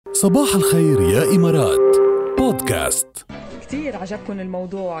صباح الخير يا إمارات بودكاست. كتير عجبكم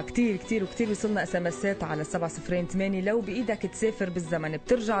الموضوع، كتير وصلنا اسمسات على 708. لو بإيدك تسافر بالزمن،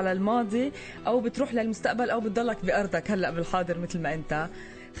 بترجع للماضي أو بتروح للمستقبل أو بتضلك بأرضك هلأ بالحاضر مثل ما أنت.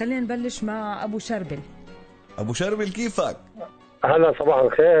 خلينا نبلش مع أبو شربل. أبو شربل كيفك؟ هلا صباح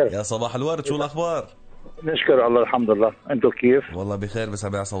الخير. يا صباح الورد، شو الأخبار؟ نشكر الله الحمد لله، انتو كيف؟ والله بخير،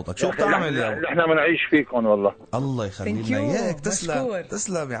 بسمع صوتك. شو بتعمل يا أبو؟ نحن بنعيش فيكم والله. الله يخلي لنا إياك.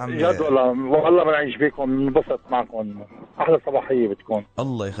 تسلم يا عمي. جد والله بنعيش فيكم، بنبسط معكم، أحلى صباحية بتكون.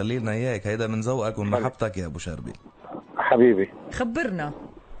 الله يخلي لنا إياك، هيدا من ذوقك ومن محبتك يا أبو شربل. حبيبي خبرنا،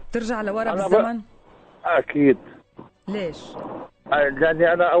 ترجع لورا بالزمن؟ أكيد. ليش؟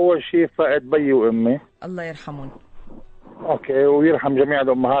 لأني أنا أول شيء فقد بيي وأمي، الله يرحمهم. اوكي، ويرحم جميع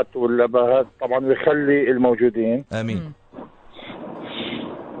الامهات والابهات طبعا ويخلي الموجودين. امين.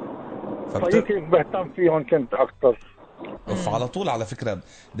 فيمكن بهتم فيهم كنت اكثر. على طول على فكره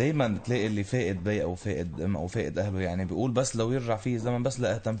دايما تلاقي اللي فاقد بي او فاقد ام او فاقد اهله، يعني بيقول بس لو يرجع فيه الزمن بس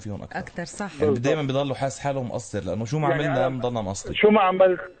لا اهتم فيهم اكثر. صح. يعني دايما بيضلوا حاسس حاله مقصر، لانه شو ما عملنا بنضلنا مقصر. شو ما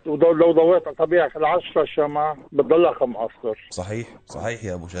عملت لو ضويت على طبيعه العشرة شمع بتضلك مقصر. صحيح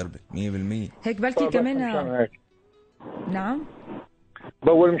يا ابو شربل 100%. هيك بلكي كمان. هيك. نعم.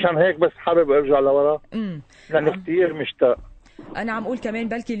 بقول مشان هيك بس حابب ارجع لورا لانه كثير مشتاق. انا عم اقول كمان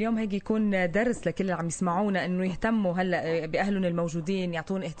بلكي اليوم هيك يكون درس لكل اللي عم يسمعونا، انه يهتموا هلا باهلهم الموجودين،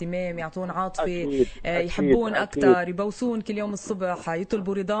 يعطون اهتمام، يعطون عاطفه، يحبون اكثر، يبوسون كل يوم الصبح،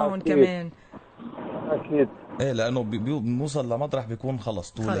 يطلبوا رضاهم كمان. اكيد. ايه لانه بنوصل لمطرح بيكون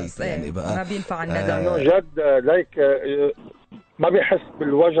خلص طوليت، يعني بقى ما بينفع الندم. جد ليك ما بيحس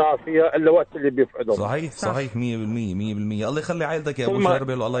بالوجع فيها الا وقت اللي بيفقدهم. صحيح 100%. الله يخلي عائلتك يا ابو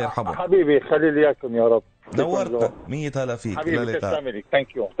شربل والله يرحمه. حبيبي خلي لي اياكم يا رب. نورتنا 100 هلا فيك. حبيبي تسلم لي.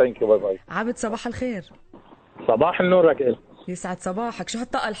 ثانك يو باي باي. عبد صباح الخير. صباح النور ركيل. يسعد صباحك. شو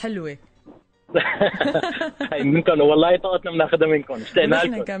هالطاقه الحلوه؟ هاي منكم والله، طاقتنا بناخذها منكم، اشتقنا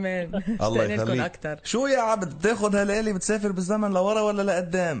لكم. نحن كمان الله اشتقنا لكم اكثر. شو يا عبد بتاخذ هالليله بتسافر بالزمن لورا ولا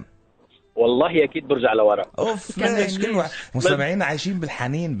لقدام؟ والله اكيد برجع لورا. اوف ليش؟ كل مستمعين عايشين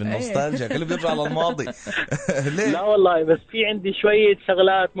بالحنين بالنوستالجيا، كله بيرجع للماضي. ليه؟ لا والله بس في عندي شويه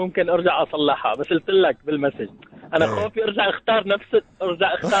شغلات ممكن ارجع اصلحها، بس قلت لك بالمسج انا خوفي ارجع اختار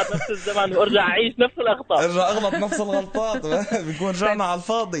نفس الزمن وارجع اعيش نفس الاخطاء، ارجع اغلط نفس الغلطات. بنكون رجعنا على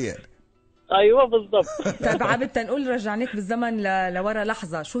الفاضي يعني. ايوه بالضبط. طيب عبد تنقول رجعناك بالزمن لورا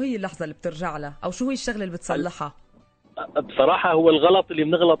لحظه، شو هي اللحظه اللي بترجع لها او شو هي الشغله اللي بتصلحها؟ بصراحة هو الغلط اللي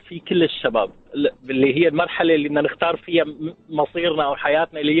بنغلط فيه كل الشباب، اللي هي المرحلة اللي بدنا نختار فيها مصيرنا أو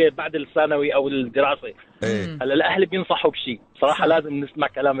حياتنا، اللي هي بعد الثانوي أو الدراسة. هلا الأهل بينصحوا بشيء، صراحة لازم نسمع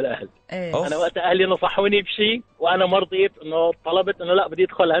كلام الأهل. أنا وقت أهلي نصحوني بشيء وأنا ما رضيت، إنه طلبت إنه لا بدي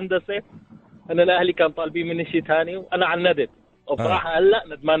أدخل هندسة، أنا الأهلي كان طالبين مني شيء ثاني وأنا عندت، وبصراحة هلا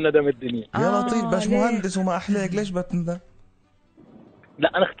ندمان ندم الدنيا. يا لطيف، باش مهندس وما أحلاك، ليش بتندم؟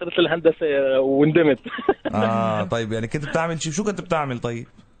 لا أنا اخترت الهندسة وندمت. طيب يعني كنت بتعمل شو كنت بتعمل طيب؟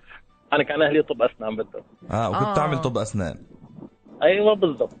 أنا كان أهلي طب أسنان بالضبط. وكنت تعمل طب أسنان. أيوة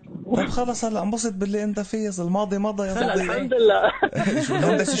بالضبط. طيب خلص هلا انبسط باللي أنت فيه، الماضي مضى يا صديقي. الحمد لله. شو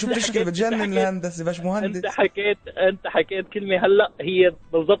الهندسة شو بتشكي؟ بتجنن الهندسة باش مهندس. أنت حكيت كلمة هلا هي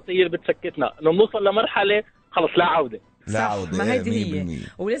بالضبط هي اللي بتسكتنا، إنه بنوصل لمرحلة خلص لا عودة. ما هيدي هي،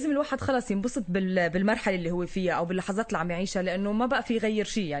 ولازم الواحد خلص ينبسط بالمرحله اللي هو فيها او باللحظات اللي عم يعيشها، لانه ما بقى في يغير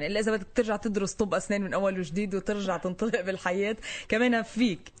شيء يعني، الا اذا بدك ترجع تدرس طب اسنان من اول وجديد وترجع تنطلق بالحياه كمان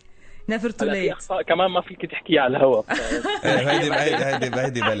فيك. نفر توليت كمان ما فيك تحكي على الهواء.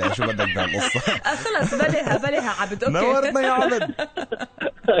 هيدي بلا شو بدك بهالقصه. خلص بلها عبد. اوكي نورتنا يا عبد.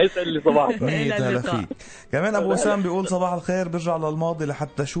 يسأل صباحك. هلا فيك. كمان ابو وسام بيقول صباح الخير، برجع للماضي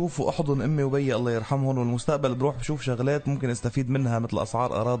لحتى اشوف واحضن امي وبي الله يرحمهم، والمستقبل بروح بشوف شغلات ممكن استفيد منها، مثل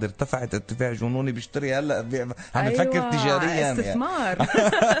اسعار اراضي ارتفعت ارتفاع جنوني، بشتري هلا عم بفكر تجاريا استثمار.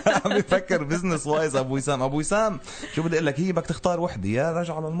 عم بفكر بزنس وايز. ابو وسام شو بدي اقول لك، هي بدك تختار وحده، يا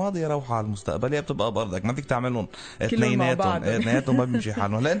رجع للماضي يا روح على المستقبل، يا بتبقى بارضك، ما فيك تعملهم اثنيناتهم ما بيمشي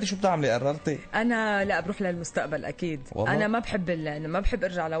حالهم. هلا انت شو بتعملي؟ قررتي؟ انا لا بروح للمستقبل اكيد. والله. انا ما بحب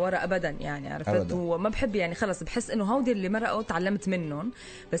ارجع لورا ابدا يعني، عرفت؟ وما بحب يعني خلص بحس انه هودي اللي مرقوا تعلمت منهم،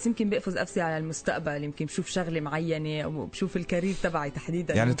 بس يمكن بقفز نفسي على المستقبل، يمكن بشوف شغله معينه او بشوف الكارير تبعي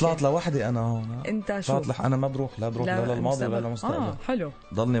تحديدا. يعني طلعت لوحدي انا هون. انت شو؟ انا ما بروح لا للماضي ولا للمستقبل. حلو.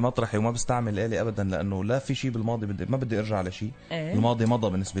 ضلني مطرحي وما بستعمل آلي ابدا، لانه لا في شيء بالماضي ما بدي ارجع لشيء. الماضي مضى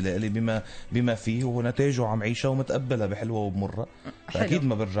بالنسبه لي بما فيه، ونتائجه عم عيشها ومتقبلها بحلوه وبمره، فاكيد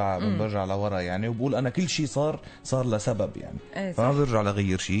ما برجع لورا يعني، وبقول انا كل شيء صار لسبب يعني، فما برجع لغير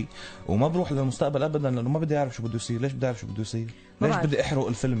غير شيء وما بروح للمستقبل ابدا لانه ما بدي اعرف شو بده يصير. ليش بدي اعرف شو بده يصير؟ ليش بدي احرق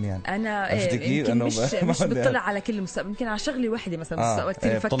الفيلم يعني؟ انا يمكن مش بتطلع على كل المستقبل، يمكن على شغله واحده مثلا المستقبل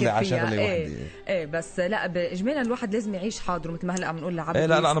كثير بفكر فيها. بس لا باجمالا الواحد لازم يعيش حاضره مثل ما هلا عم نقول لعبد.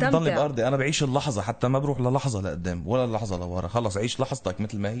 لا انا بضلني بارضي، انا بعيش اللحظه حتى ما بروح للحظه لقدام ولا لحظه لورا. خلص عيش لحظتك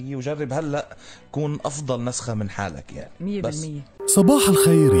مثل ما هي وجرب هلا كون افضل نسخه من حالك يعني 100%. صباح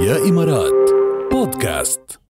الخير يا إمارات بودكاست.